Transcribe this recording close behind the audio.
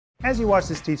As you watch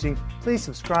this teaching, please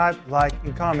subscribe, like,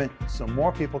 and comment so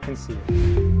more people can see it.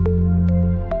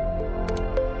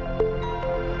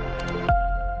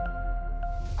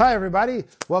 Hi, everybody.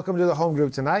 Welcome to the home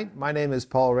group tonight. My name is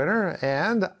Paul Renner,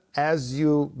 and as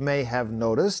you may have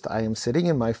noticed, I am sitting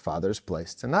in my father's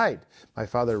place tonight. My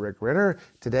father, Rick Renner,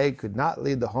 today could not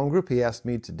lead the home group. He asked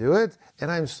me to do it, and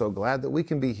I'm so glad that we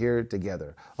can be here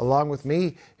together. Along with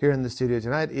me here in the studio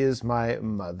tonight is my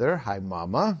mother. Hi,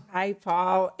 Mama. Hi,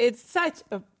 Paul. It's such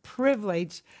a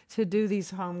privilege to do these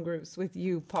home groups with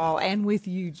you, Paul, and with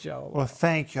you, Joel. Well,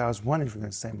 thank you. I was wondering if you were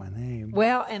going to say my name.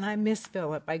 Well, and I miss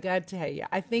Philip, I got to tell you.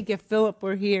 I think if Philip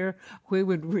were here, we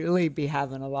would really be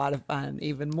having a lot of fun,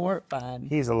 even more fun.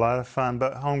 He's a lot of fun,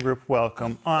 but home group,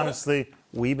 welcome. Honestly,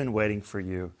 we've been waiting for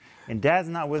you. And Dad's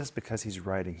not with us because he's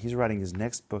writing. He's writing his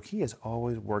next book. He is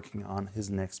always working on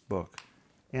his next book.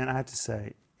 And I have to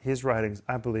say, his writings,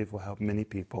 I believe, will help many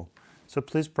people. So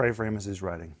please pray for him as he's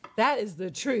writing. That is the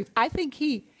truth. I think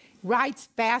he writes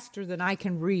faster than I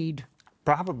can read.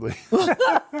 Probably.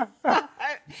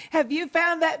 Have you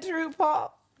found that true,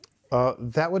 Paul?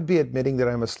 That would be admitting that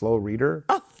I'm a slow reader.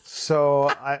 So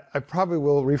I probably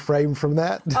will refrain from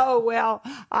that. Oh, well,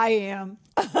 I am.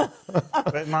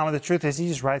 But Mama, the truth is he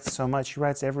just writes so much. He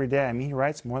writes every day. I mean, he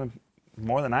writes more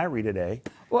than I read a day.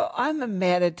 Well, I'm a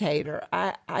meditator.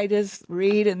 I just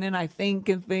read and then I think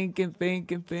and think and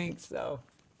think and think. So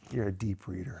You're a deep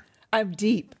reader. I'm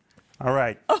deep. All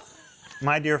right.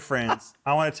 My dear friends,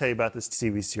 I want to tell you about this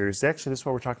TV series. Actually, this is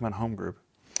what we're talking about, home group.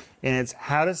 And it's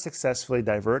how to successfully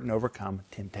divert and overcome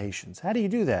temptations. How do you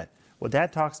do that? Well,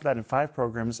 Dad talks about in 5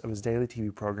 programs of his daily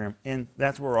TV program, and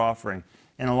that's what we're offering.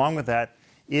 And along with that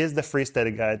is the free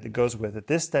study guide that goes with it.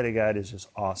 This study guide is just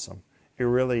awesome. It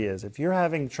really is. If you're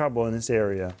having trouble in this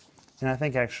area, and I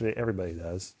think actually everybody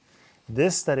does,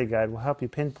 this study guide will help you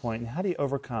pinpoint how do you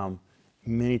overcome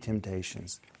many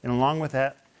temptations. And along with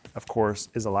that, of course,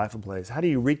 is a life ablaze. How do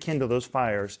you rekindle those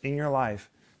fires in your life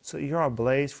so you're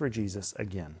ablaze for Jesus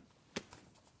again?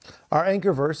 Our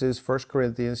anchor verse is 1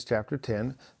 Corinthians chapter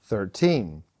 10,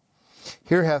 13.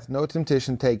 Here hath no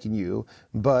temptation taken you,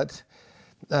 but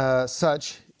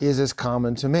such is as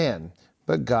common to man.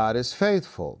 But God is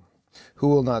faithful, who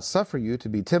will not suffer you to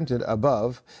be tempted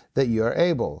above that you are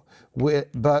able,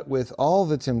 but with all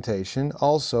the temptation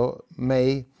also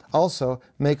make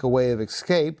a way of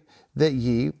escape, that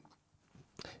ye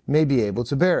may be able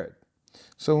to bear it.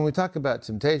 So when we talk about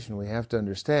temptation, we have to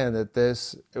understand that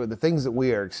the things that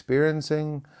we are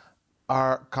experiencing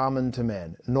are common to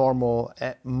men, normal.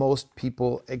 Most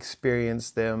people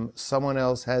experience them. Someone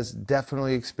else has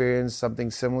definitely experienced something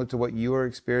similar to what you are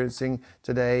experiencing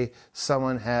today.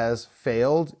 Someone has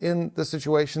failed in the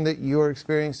situation that you are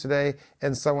experiencing today,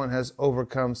 and someone has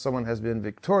overcome, someone has been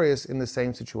victorious in the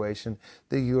same situation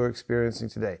that you are experiencing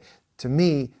today. To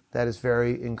me, that is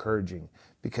very encouraging,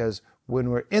 because when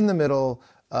we're in the middle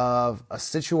of a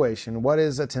situation, what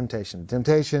is a temptation?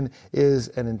 Temptation is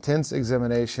an intense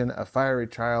examination, a fiery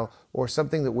trial, or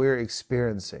something that we're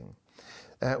experiencing.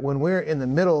 When we're in the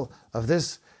middle of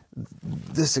this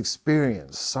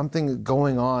experience, something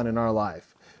going on in our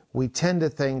life, we tend to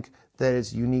think that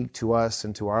it's unique to us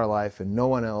and to our life, and no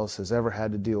one else has ever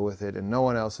had to deal with it, and no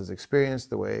one else has experienced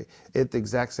the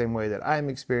exact same way that I'm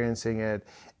experiencing it,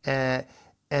 and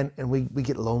we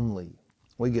get lonely.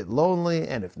 We get lonely,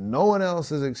 and if no one else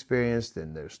has experienced,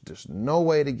 then there's just no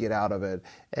way to get out of it.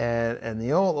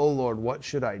 And oh Lord, what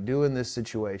should I do in this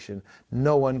situation?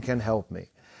 No one can help me.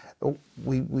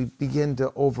 We begin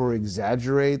to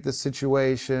over-exaggerate the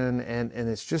situation, and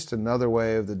it's just another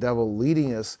way of the devil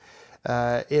leading us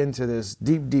into this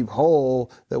deep, deep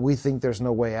hole that we think there's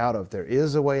no way out of. There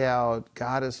is a way out.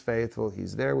 God is faithful.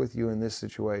 He's there with you in this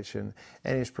situation,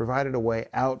 and He's provided a way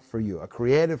out for you, a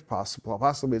creative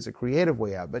possibly it's a creative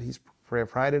way out, but He's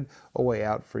provided a way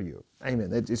out for you.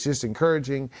 Amen. It's just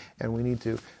encouraging, and we need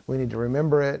to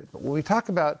remember it. But when we talk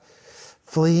about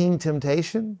fleeing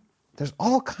temptation, there's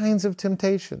all kinds of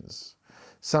temptations.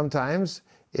 Sometimes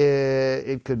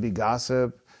it could be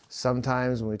gossip.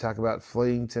 Sometimes when we talk about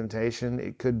fleeing temptation,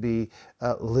 it could be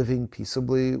living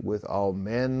peaceably with all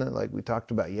men, like we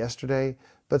talked about yesterday.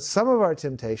 But some of our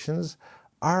temptations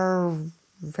are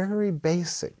very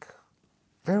basic,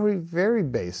 very, very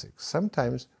basic.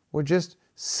 Sometimes we're just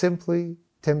simply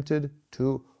tempted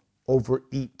to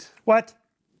overeat. What?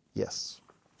 Yes.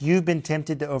 You've been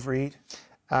tempted to overeat?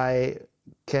 I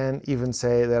can even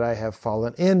say that I have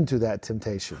fallen into that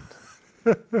temptation.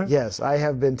 Yes, I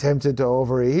have been tempted to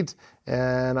overeat,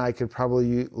 and I could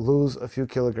probably lose a few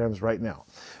kilograms right now.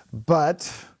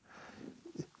 But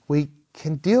we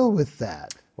can deal with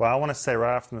that. Well, I want to say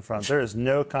right off from the front, there is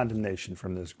no condemnation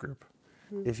from this group.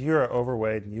 if you're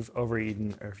overweight and you've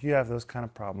overeaten, or if you have those kind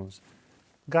of problems,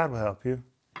 God will help you.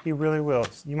 He really will.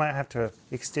 You might have to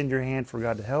extend your hand for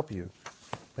God to help you,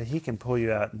 but He can pull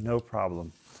you out, no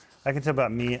problem. I can tell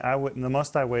about me. The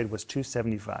most I weighed was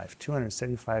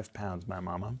 275 pounds, my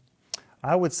mama.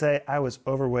 I would say I was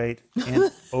overweight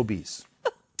and obese.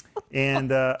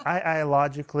 And I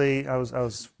logically, I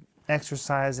was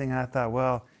exercising. I thought,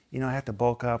 well, I have to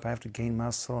bulk up. I have to gain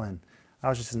muscle. And I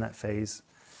was just in that phase.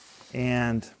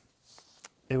 And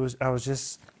I was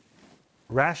just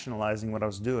rationalizing what I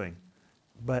was doing.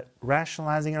 But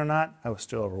rationalizing it or not, I was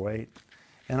still overweight.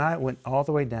 And I went all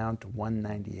the way down to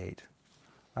 198.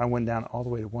 I went down all the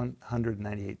way to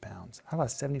 198 pounds. I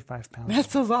lost 75 pounds.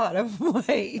 That's a lot of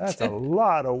weight. That's a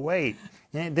lot of weight.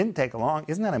 And it didn't take long.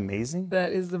 Isn't that amazing?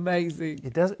 That is amazing.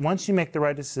 It doesn't. Once you make the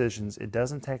right decisions, it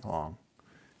doesn't take long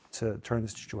to turn the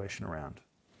situation around.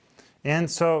 And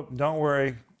so don't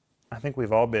worry. I think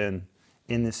we've all been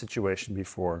in this situation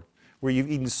before where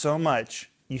you've eaten so much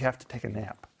you have to take a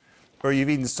nap. Or you've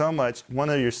eaten so much one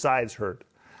of your sides hurt.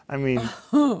 I mean,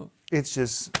 it's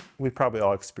just, we've probably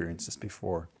all experienced this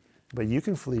before. But you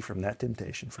can flee from that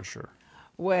temptation for sure.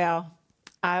 Well,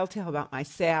 I'll tell about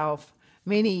myself.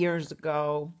 Many years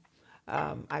ago,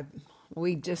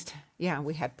 we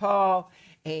had Paul,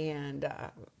 and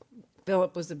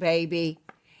Philip was a baby,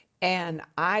 and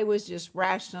I was just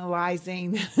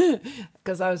rationalizing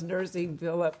because I was nursing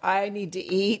Philip. I need to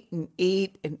eat and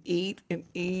eat and eat and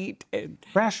eat and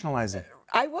Rationalizing.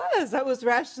 I was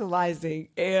rationalizing,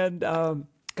 and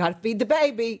got to feed the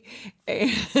baby,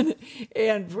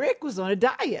 and Rick was on a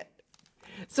diet.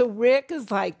 So Rick is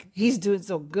like, he's doing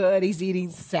so good. He's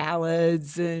eating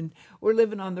salads, and we're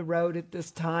living on the road at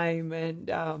this time. And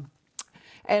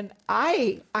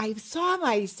I saw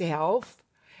myself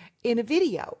in a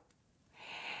video,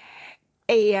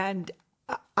 and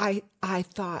I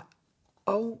thought,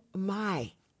 oh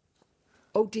my,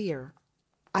 oh dear,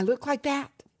 I look like that.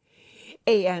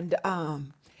 And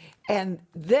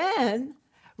then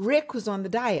Rick was on the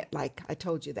diet, like I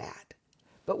told you that.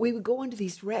 But we would go into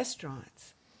these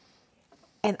restaurants,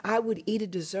 and I would eat a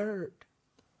dessert,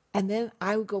 and then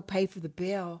I would go pay for the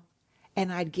bill,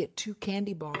 and I'd get 2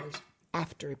 candy bars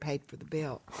after I paid for the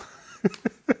bill.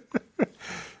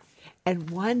 And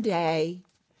one day,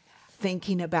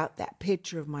 thinking about that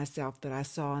picture of myself that I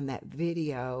saw in that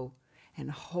video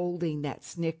and holding that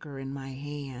Snicker in my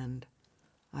hand,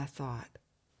 I thought,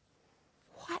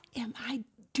 what am I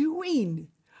doing?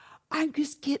 I'm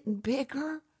just getting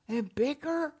bigger and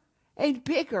bigger and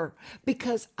bigger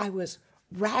because I was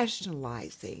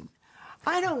rationalizing.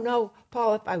 I don't know,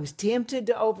 Paul, if I was tempted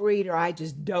to overeat or I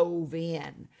just dove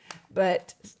in.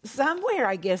 But somewhere,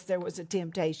 I guess there was a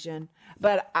temptation,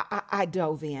 but I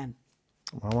dove in.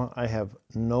 Mama, I have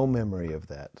no memory of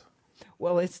that.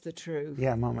 Well, it's the truth.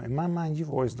 Yeah, Mama, in my mind,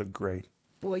 you've always looked great.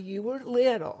 Well, you were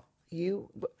little.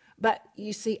 But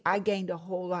you see, I gained a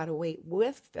whole lot of weight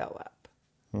with Philip.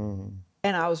 Mm-hmm.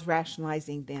 And I was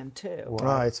rationalizing then too.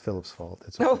 Wow. It's Philip's fault.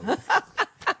 It's okay.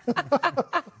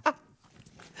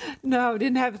 No, it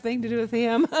didn't have a thing to do with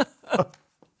him. Well,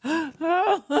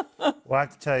 I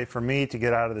have to tell you, for me to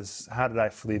get out of this, how did I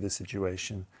flee the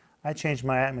situation? I changed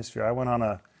my atmosphere. I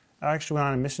actually went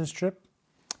on a missions trip,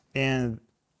 and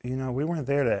we weren't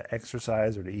there to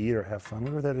exercise or to eat or have fun.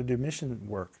 We were there to do mission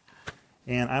work.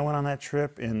 And I went on that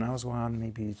trip, and I was gone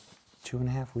maybe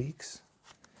 2.5 weeks.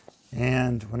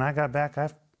 And when I got back,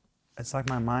 it's like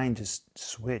my mind just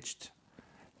switched,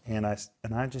 and I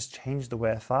just changed the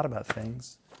way I thought about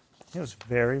things. It was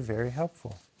very, very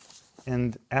helpful.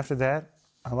 And after that,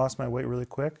 I lost my weight really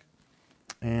quick,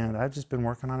 and I've just been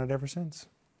working on it ever since.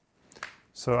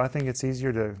 So I think it's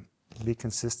easier to be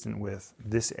consistent with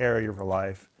this area of your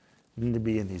life than to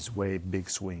be in these way big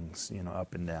swings,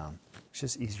 up and down. It's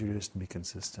just easier just to be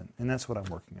consistent, and that's what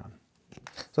I'm working on.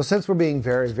 So since we're being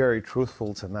very, very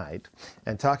truthful tonight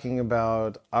and talking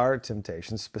about our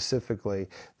temptations, specifically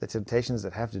the temptations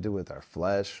that have to do with our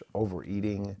flesh,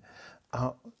 overeating,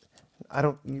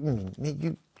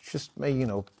 you just may,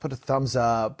 put a thumbs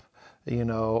up,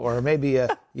 or maybe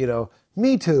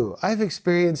me too. I've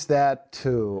experienced that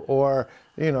too. Or,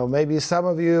 maybe some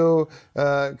of you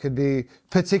could be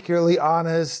particularly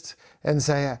honest and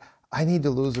say, I need to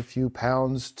lose a few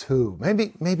pounds too.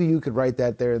 Maybe you could write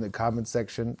that there in the comment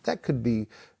section. That could be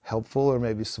helpful or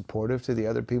maybe supportive to the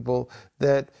other people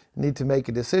that need to make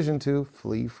a decision to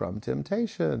flee from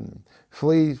temptation.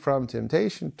 Flee from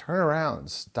temptation, turn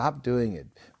around, stop doing it,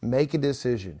 make a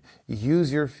decision,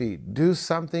 use your feet, do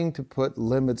something to put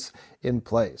limits in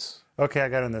place. Okay, I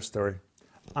got another story.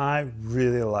 I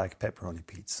really like pepperoni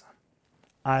pizza.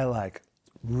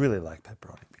 Really like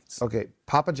pepperoni pizza. foods. Okay,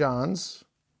 Papa John's,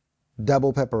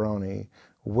 double pepperoni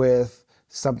with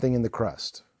something in the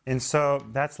crust. And so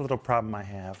that's a little problem I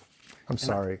have. I'm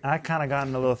sorry. I kind of got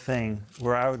in a little thing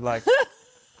where I would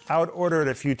I would order it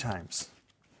a few times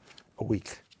a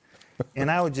week.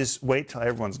 And I would just wait till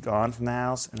everyone's gone from the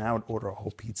house and I would order a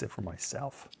whole pizza for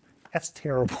myself. That's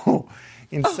terrible.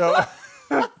 And so,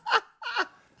 and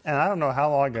I don't know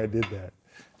how long I did that.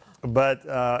 But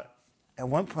at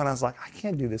one point I was like, I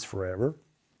can't do this forever.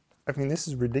 I mean, this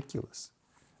is ridiculous.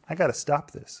 I got to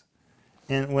stop this.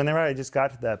 And whenever I just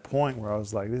got to that point where I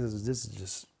was like,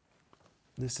 this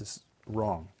is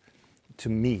wrong to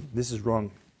me. This is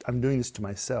wrong. I'm doing this to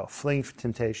myself. Fleeing from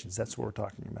temptations, that's what we're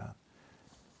talking about.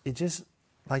 It just,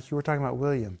 like you were talking about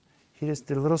William, he just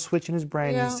did a little switch in his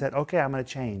brain and he said, okay, I'm going to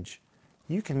change.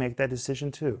 You can make that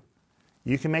decision too.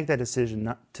 You can make that decision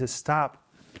not to stop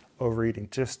overeating,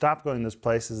 to stop going to those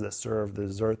places that serve the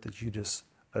dessert that you just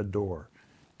adore.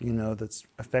 You know, that's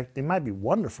they might be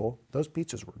wonderful. Those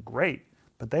pizzas were great,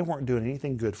 but they weren't doing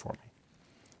anything good for me.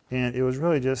 And it was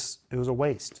really just, it was a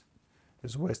waste. It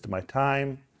was a waste of my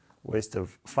time, waste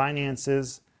of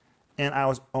finances, and I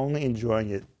was only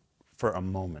enjoying it for a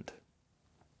moment.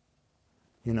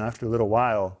 You know, after a little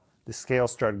while, the scale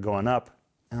started going up,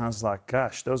 and I was like,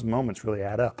 gosh, those moments really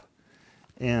add up.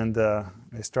 And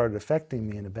they started affecting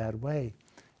me in a bad way.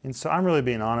 And so I'm really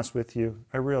being honest with you.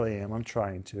 I really am. I'm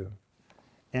trying to.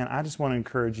 And I just want to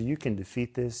encourage you, you can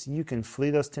defeat this. You can flee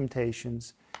those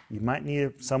temptations. You might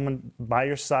need someone by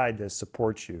your side to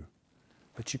support you,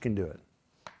 but you can do it.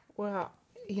 Well,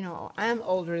 you know, I'm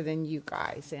older than you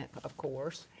guys, of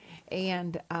course.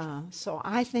 And so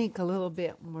I think a little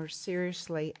bit more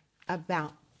seriously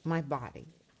about my body,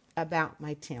 about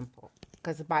my temple,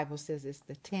 because the Bible says it's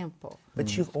the temple.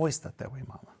 But you've always thought that way,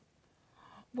 Mama.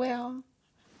 Well,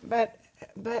 but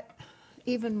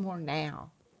even more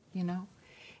now, you know,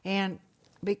 and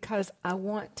because I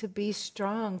want to be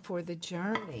strong for the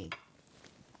journey.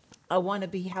 I want to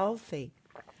be healthy.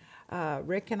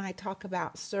 Rick and I talk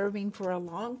about serving for a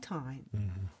long time.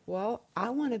 Mm-hmm. Well, I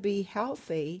want to be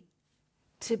healthy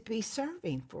to be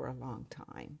serving for a long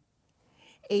time.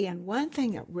 And one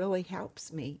thing that really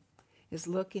helps me is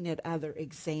looking at other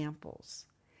examples.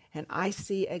 And I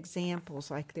see examples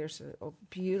like there's a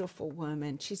beautiful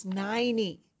woman. She's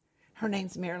 90. Her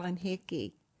name's Marilyn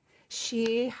Hickey.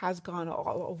 She has gone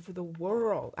all over the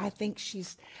world. I think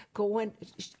she's going,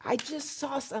 I just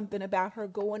saw something about her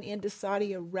going into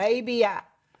Saudi Arabia.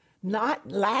 Not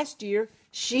last year,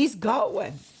 she's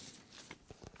going.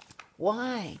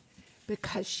 Why?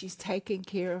 Because she's taking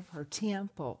care of her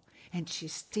temple and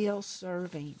she's still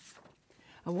serving.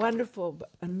 A wonderful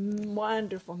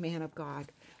man of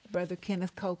God, Brother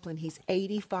Kenneth Copeland. He's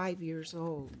 85 years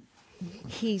old.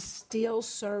 He's still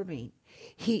serving.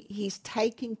 He's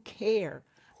taking care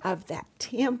of that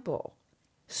temple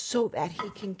so that he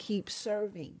can keep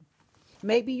serving.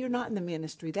 Maybe you're not in the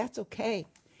ministry. That's okay.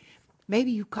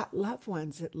 Maybe you've got loved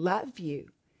ones that love you.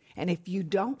 And if you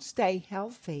don't stay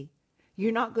healthy,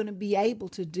 you're not going to be able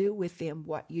to do with them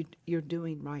what you're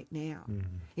doing right now.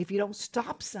 Mm-hmm. If you don't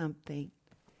stop something,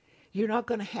 you're not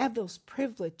going to have those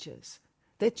privileges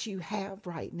that you have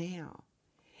right now.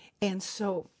 And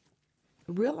so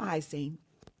realizing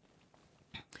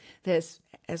that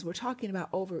as we're talking about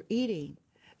overeating,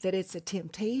 that it's a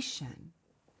temptation,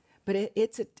 but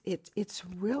it's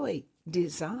really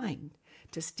designed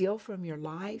to steal from your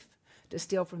life, to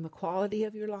steal from the quality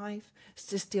of your life,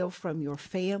 to steal from your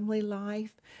family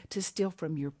life, to steal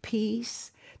from your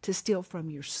peace, to steal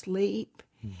from your sleep.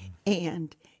 Mm-hmm.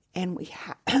 And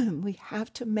we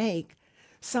have to make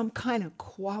some kind of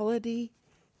quality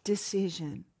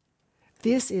decision.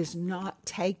 This is not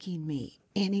taking me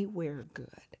anywhere good.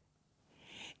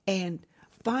 And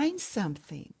find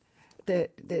something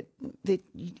that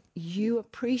you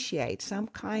appreciate, some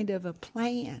kind of a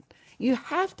plan. You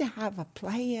have to have a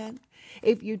plan.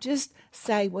 If you just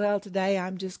say, well, today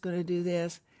I'm just going to do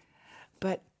this,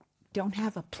 but don't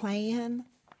have a plan,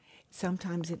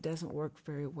 sometimes it doesn't work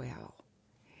very well.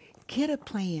 Get a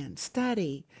plan.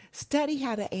 Study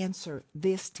how to answer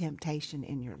this temptation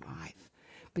in your life,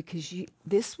 because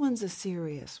this one's a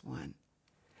serious one,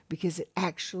 because it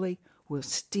actually will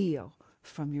steal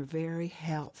from your very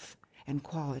health and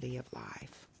quality of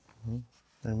life.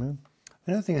 Mm-hmm. Amen.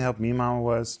 Another thing that helped me, Mama,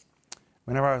 was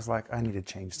whenever I was like, I need to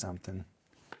change something,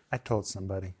 I told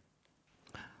somebody.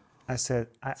 I said,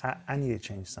 I need to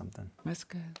change something. That's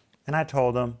good. And I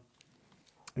told them,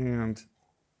 and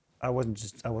I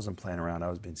wasn't playing around. I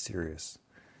was being serious.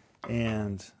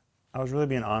 And I was really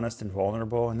being honest and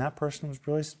vulnerable, and that person was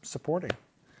really supporting.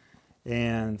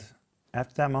 And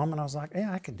after that moment, I was like,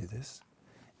 yeah, I can do this.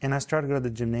 And I started to go to the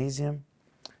gymnasium,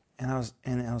 and I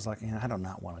was like, I do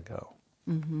not want to go.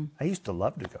 I used to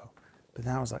love to go, but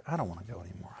then I was like, I don't want to go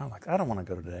anymore. I'm like, I don't want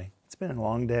to go today. It's been a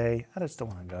long day. I just don't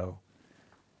want to go.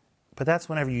 But that's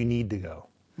whenever you need to go.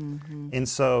 And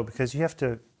so, because you have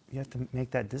to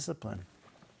make that discipline.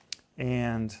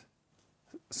 And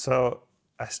so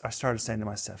I started saying to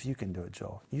myself, you can do it,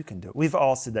 Joel. You can do it. We've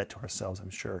all said that to ourselves,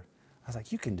 I'm sure. I was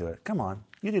like, you can do it. Come on.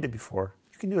 You did it before.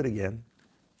 You can do it again.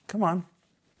 Come on.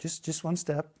 Just one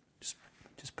step.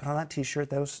 Just put on that T-shirt,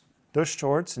 those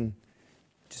shorts, and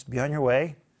just be on your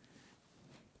way.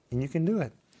 And you can do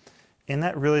it. And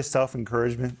that really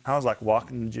self-encouragement, I was like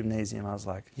walking in the gymnasium. I was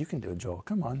like, you can do it, Joel.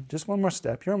 Come on. Just one more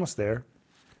step. You're almost there.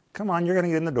 Come on. You're going to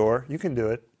get in the door. You can do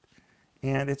it.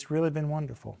 And it's really been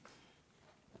wonderful.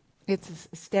 It's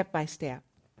step by step,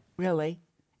 really.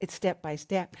 It's step by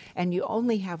step. And you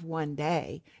only have one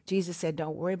day. Jesus said,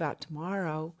 don't worry about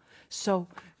tomorrow. So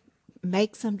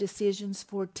make some decisions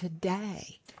for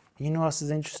today. You know what else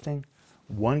is interesting?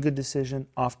 One good decision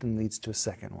often leads to a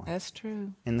second one. That's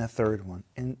true. And the third one.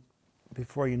 And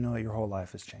before you know it, your whole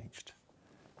life has changed.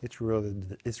 It's really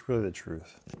the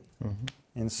truth.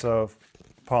 And so,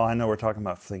 Paul, I know we're talking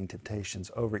about fleeing temptations,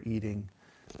 overeating.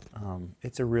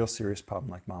 It's a real serious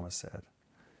problem, like Mama said.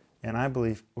 And I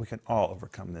believe we can all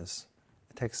overcome this.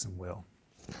 It takes some will.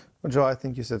 Well, Joel, I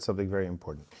think you said something very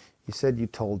important. You said you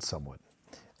told someone.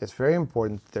 It's very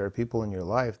important that there are people in your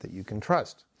life that you can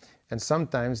trust. And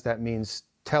sometimes that means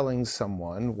telling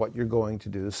someone what you're going to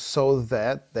do so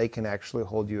that they can actually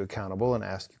hold you accountable and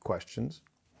ask you questions.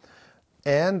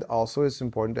 And also it's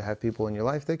important to have people in your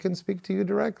life that can speak to you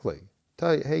directly.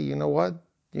 Tell you, hey, you know what?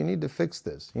 You need to fix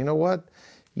this. You know what?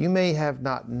 You may have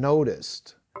not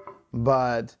noticed,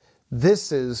 but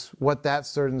this is what that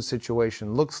certain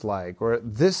situation looks like, or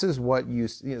this is what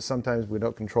sometimes we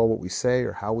don't control what we say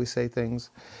or how we say things.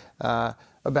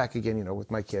 Back again, with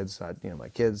my kids, my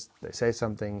kids, they say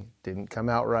something, didn't come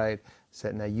out right.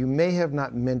 Said, now you may have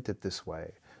not meant it this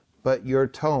way, but your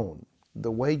tone,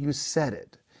 the way you said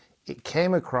it, it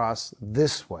came across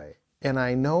this way. And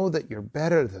I know that you're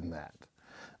better than that.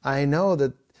 I know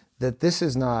that this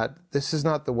is not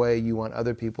the way you want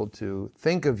other people to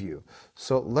think of you.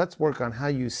 So let's work on how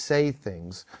you say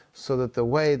things so that the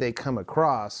way they come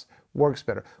across works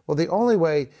better. Well, the only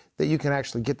way that you can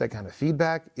actually get that kind of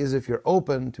feedback is if you're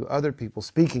open to other people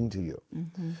speaking to you.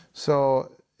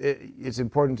 So it's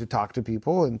important to talk to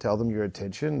people and tell them your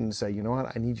intention and say, you know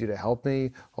what, I need you to help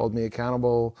me, hold me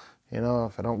accountable.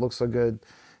 If I don't look so good,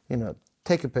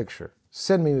 take a picture,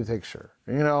 send me the picture,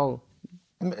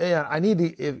 Yeah, I need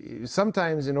to.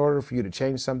 Sometimes, in order for you to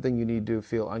change something, you need to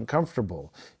feel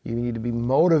uncomfortable. You need to be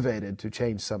motivated to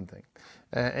change something.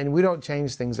 And we don't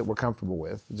change things that we're comfortable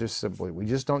with. We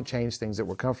just don't change things that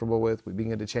we're comfortable with. We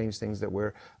begin to change things that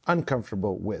we're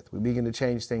uncomfortable with. We begin to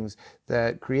change things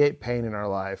that create pain in our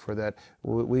life, or that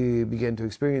we begin to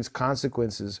experience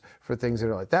consequences for things that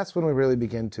are like. That's when we really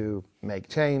begin to make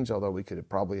change, although we could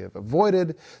probably have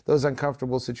avoided those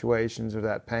uncomfortable situations or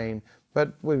that pain.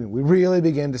 But we really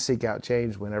begin to seek out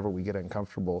change whenever we get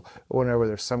uncomfortable, or whenever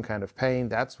there's some kind of pain.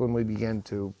 That's when we begin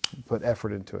to put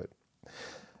effort into it.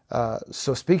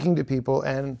 So speaking to people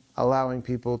and allowing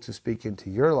people to speak into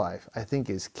your life, I think,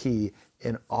 is key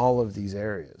in all of these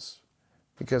areas.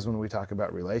 Because when we talk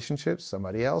about relationships,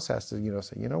 somebody else has to,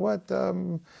 say, you know what, I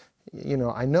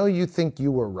know you think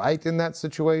you were right in that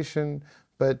situation,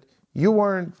 but you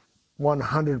weren't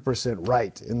 100%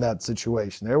 right in that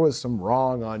situation. There was some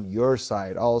wrong on your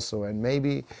side also, and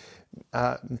maybe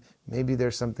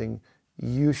there's something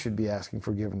you should be asking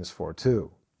forgiveness for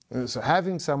too. And so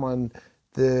having someone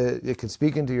that can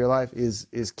speak into your life is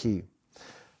key.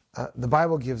 The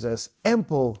Bible gives us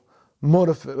ample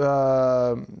motivation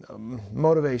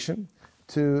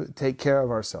to take care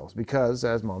of ourselves because,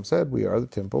 as Mom said, we are the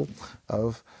temple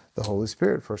of the Holy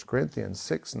Spirit. 1 Corinthians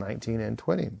 6:19 and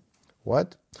 20.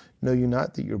 What? Know you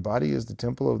not that your body is the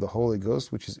temple of the Holy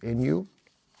Ghost which is in you,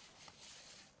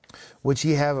 which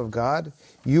ye have of God?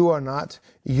 You are not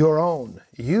your own.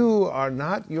 You are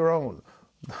not your own.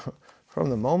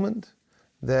 From the moment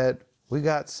that we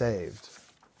got saved,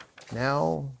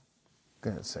 now,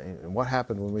 I'm going to say, what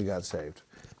happened when we got saved?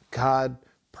 God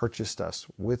purchased us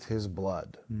with his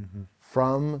blood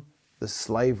from the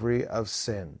slavery of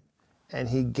sin, and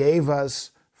he gave us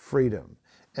freedom.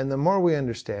 And the more we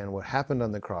understand what happened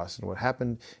on the cross and what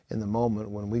happened in the moment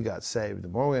when we got saved, the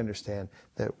more we understand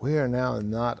that we are now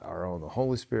not our own. The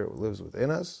Holy Spirit lives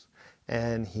within us,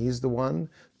 and he's the one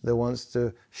that wants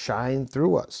to shine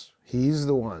through us. He's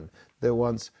the one that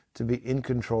wants to be in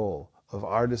control of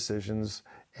our decisions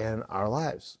and our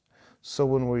lives. So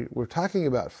when we're talking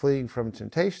about fleeing from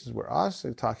temptations, we're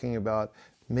also talking about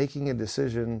making a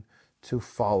decision to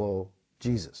follow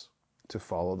Jesus, to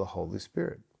follow the Holy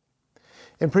Spirit.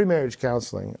 In pre-marriage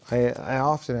counseling, I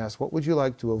often ask, what would you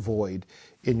like to avoid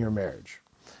in your marriage?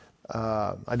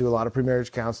 I do a lot of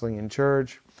pre-marriage counseling in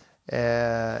church,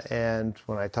 and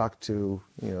when I talk to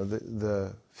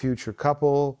the future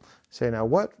couple, say, now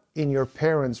what in your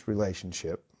parents'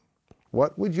 relationship,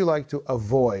 what would you like to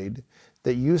avoid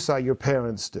that you saw your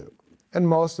parents do? And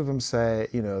most of them say,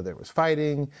 there was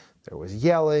fighting, there was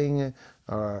yelling,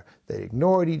 or they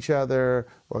ignored each other,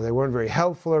 or they weren't very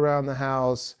helpful around the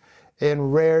house. In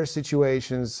rare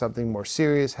situations, something more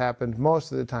serious happened.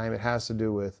 Most of the time, it has to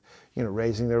do with,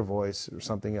 raising their voice or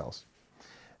something else.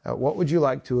 What would you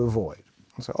like to avoid?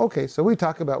 So, okay, so we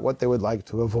talk about what they would like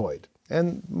to avoid.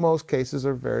 And most cases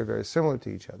are very, very similar to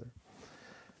each other.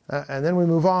 And then we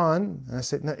move on, and I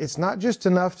said, no, it's not just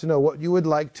enough to know what you would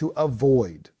like to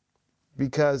avoid,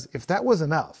 because if that was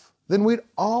enough, then we'd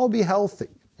all be healthy.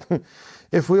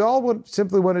 If we all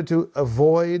simply wanted to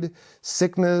avoid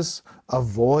sickness,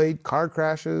 avoid car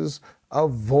crashes,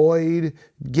 avoid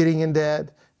getting in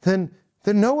debt, then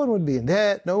no one would be in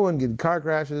debt, no one would get car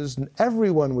crashes, and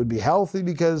everyone would be healthy,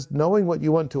 because knowing what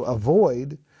you want to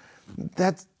avoid,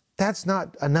 that's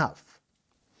not enough.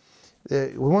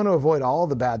 We want to avoid all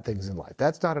the bad things in life.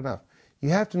 That's not enough. You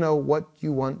have to know what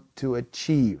you want to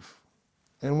achieve.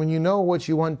 And when you know what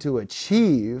you want to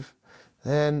achieve,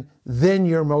 then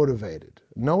you're motivated.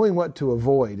 Knowing what to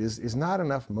avoid is not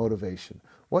enough motivation.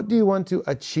 What do you want to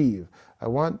achieve? I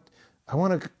want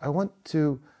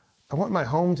my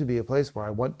home to be a place where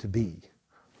I want to be.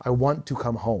 I want to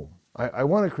come home. I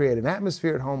want to create an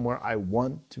atmosphere at home where I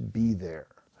want to be there.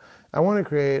 I want to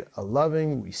create a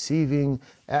loving, receiving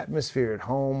atmosphere at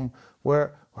home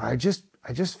where I just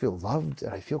feel loved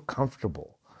and I feel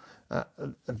comfortable.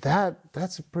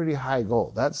 That's a pretty high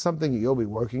goal. That's something that you'll be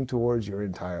working towards your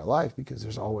entire life, because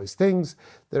there's always things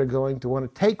that are going to want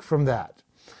to take from that,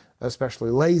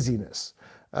 especially laziness,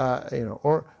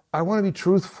 or I want to be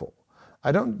truthful.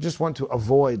 I don't just want to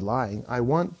avoid lying. I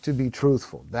want to be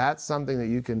truthful. That's something that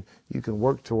you can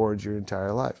work towards your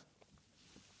entire life.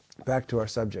 Back to our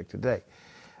subject today.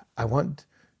 I want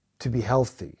to be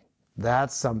healthy.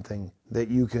 That's something that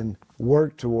you can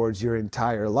work towards your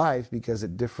entire life, because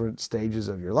at different stages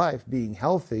of your life, being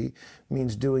healthy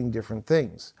means doing different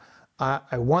things.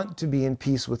 I want to be in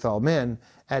peace with all men.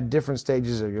 At different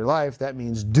stages of your life, that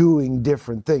means doing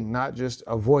different things, not just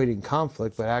avoiding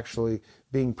conflict, but actually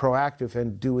being proactive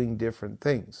and doing different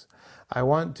things. I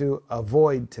want to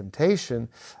avoid temptation.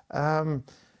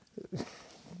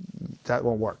 That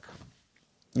won't work.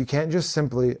 You can't just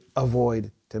simply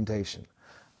avoid temptation.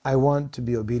 I want to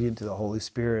be obedient to the Holy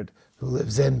Spirit who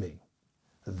lives in me.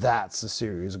 That's a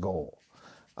serious goal.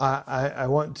 I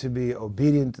want to be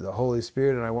obedient to the Holy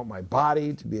Spirit, and I want my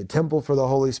body to be a temple for the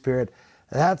Holy Spirit.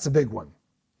 That's a big one.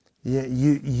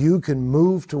 You can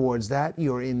move towards that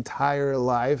your entire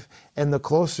life, and the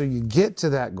closer you get to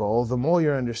that goal, the more you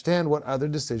understand what other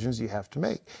decisions you have to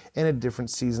make. And at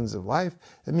different seasons of life,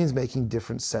 it means making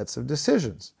different sets of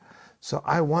decisions. So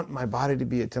I want my body to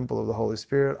be a temple of the Holy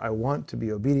Spirit. I want to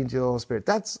be obedient to the Holy Spirit.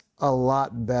 That's a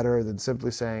lot better than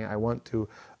simply saying I want to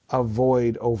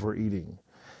avoid overeating.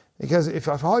 Because if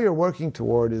all you're working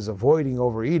toward is avoiding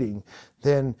overeating,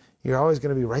 then you're always going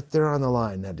to be right there on the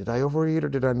line. Now, did I overeat or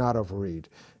did I not overeat?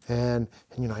 And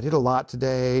I did a lot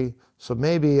today, so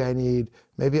maybe I need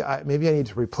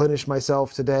to replenish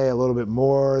myself today a little bit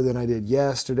more than I did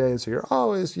yesterday. And so you're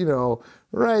always,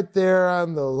 right there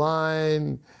on the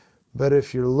line. But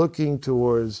if you're looking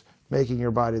towards making your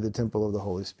body the temple of the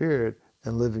Holy Spirit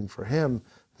and living for Him,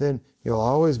 then you'll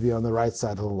always be on the right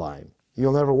side of the line.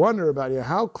 You'll never wonder about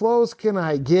how close can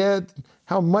I get?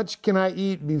 How much can I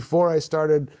eat before I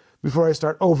start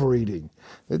overeating?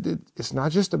 It's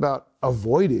not just about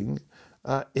avoiding,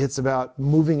 it's about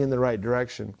moving in the right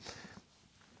direction.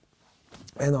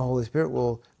 And the Holy Spirit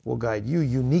will guide you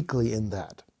uniquely in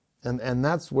that. And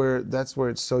that's where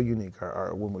it's so unique.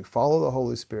 When we follow the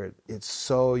Holy Spirit, it's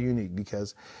so unique,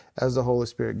 because as the Holy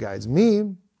Spirit guides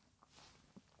me,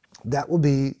 that will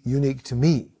be unique to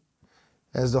me.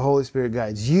 As the Holy Spirit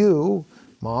guides you,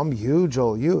 Mom, you,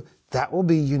 Joel, you, that will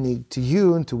be unique to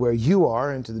you and to where you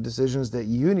are and to the decisions that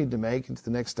you need to make and to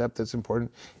the next step that's important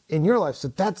in your life. So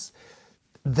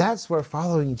that's where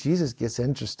following Jesus gets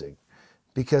interesting,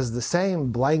 because the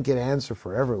same blanket answer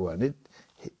for everyone, it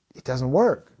doesn't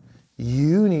work.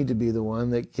 You need to be the one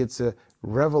that gets a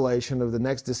revelation of the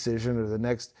next decision or the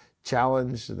next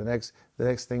challenge or the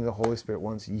next thing the Holy Spirit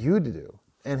wants you to do.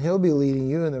 And He'll be leading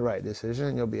you in the right decision,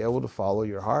 and you'll be able to follow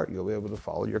your heart. You'll be able to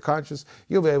follow your conscience.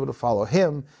 You'll be able to follow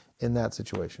Him in that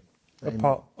situation. But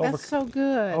Paul, That's so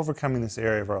good. overcoming this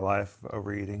area of our life of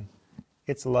overeating,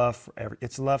 it's love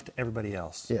it's love to everybody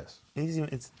else. Yes.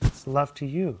 It's love to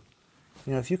you.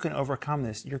 You know, if you can overcome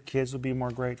this, your kids will be more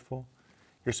grateful.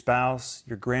 Your spouse,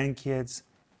 your grandkids,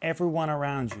 everyone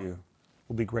around you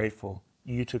will be grateful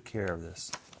you took care of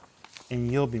this.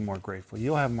 And you'll be more grateful.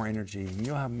 You'll have more energy, and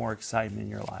you'll have more excitement in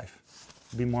your life.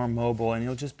 You'll be more mobile, and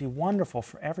you'll just be wonderful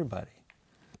for everybody.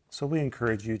 So we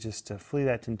encourage you just to flee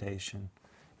that temptation,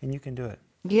 and you can do it.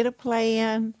 Get a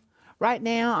plan. Right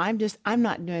now, I'm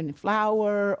not doing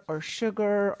flour or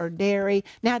sugar or dairy.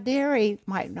 Now, dairy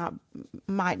might not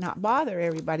bother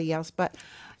everybody else, but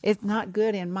it's not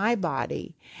good in my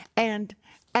body, and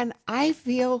I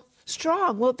feel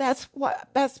strong. Well, that's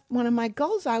one of my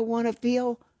goals. I want to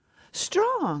feel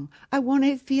strong. I want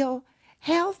to feel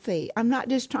healthy. I'm not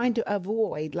just trying to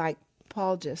avoid, like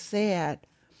Paul just said.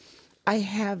 I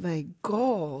have a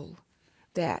goal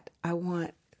that I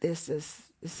want.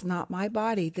 It's not my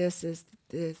body. This is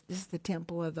the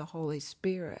temple of the Holy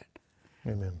Spirit.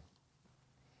 Amen.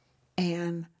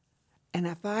 And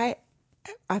if I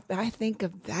think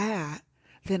of that,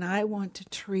 then I want to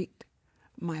treat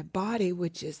my body,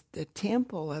 which is the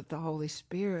temple of the Holy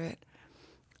Spirit.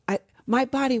 My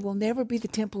body will never be the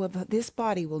temple of this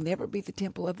body will never be the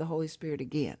temple of the Holy Spirit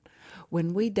again.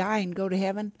 When we die and go to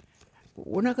heaven,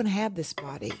 we're not going to have this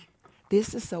body.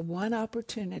 This is the one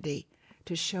opportunity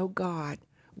to show God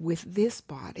with this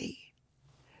body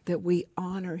that we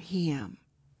honor Him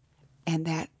and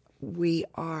that we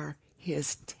are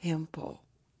His temple.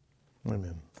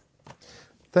 Amen.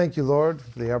 Thank you, Lord,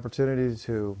 for the opportunity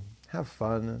to have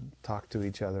fun and talk to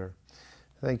each other.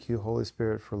 Thank you, Holy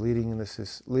Spirit, for leading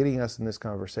us in this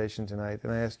conversation tonight.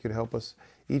 And I ask you to help us,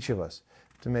 each of us,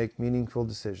 to make meaningful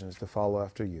decisions to follow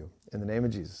after you. In the name of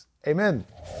Jesus. Amen.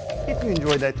 If you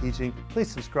enjoyed that teaching,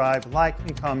 please subscribe, like,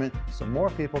 and comment so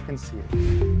more people can see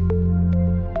it.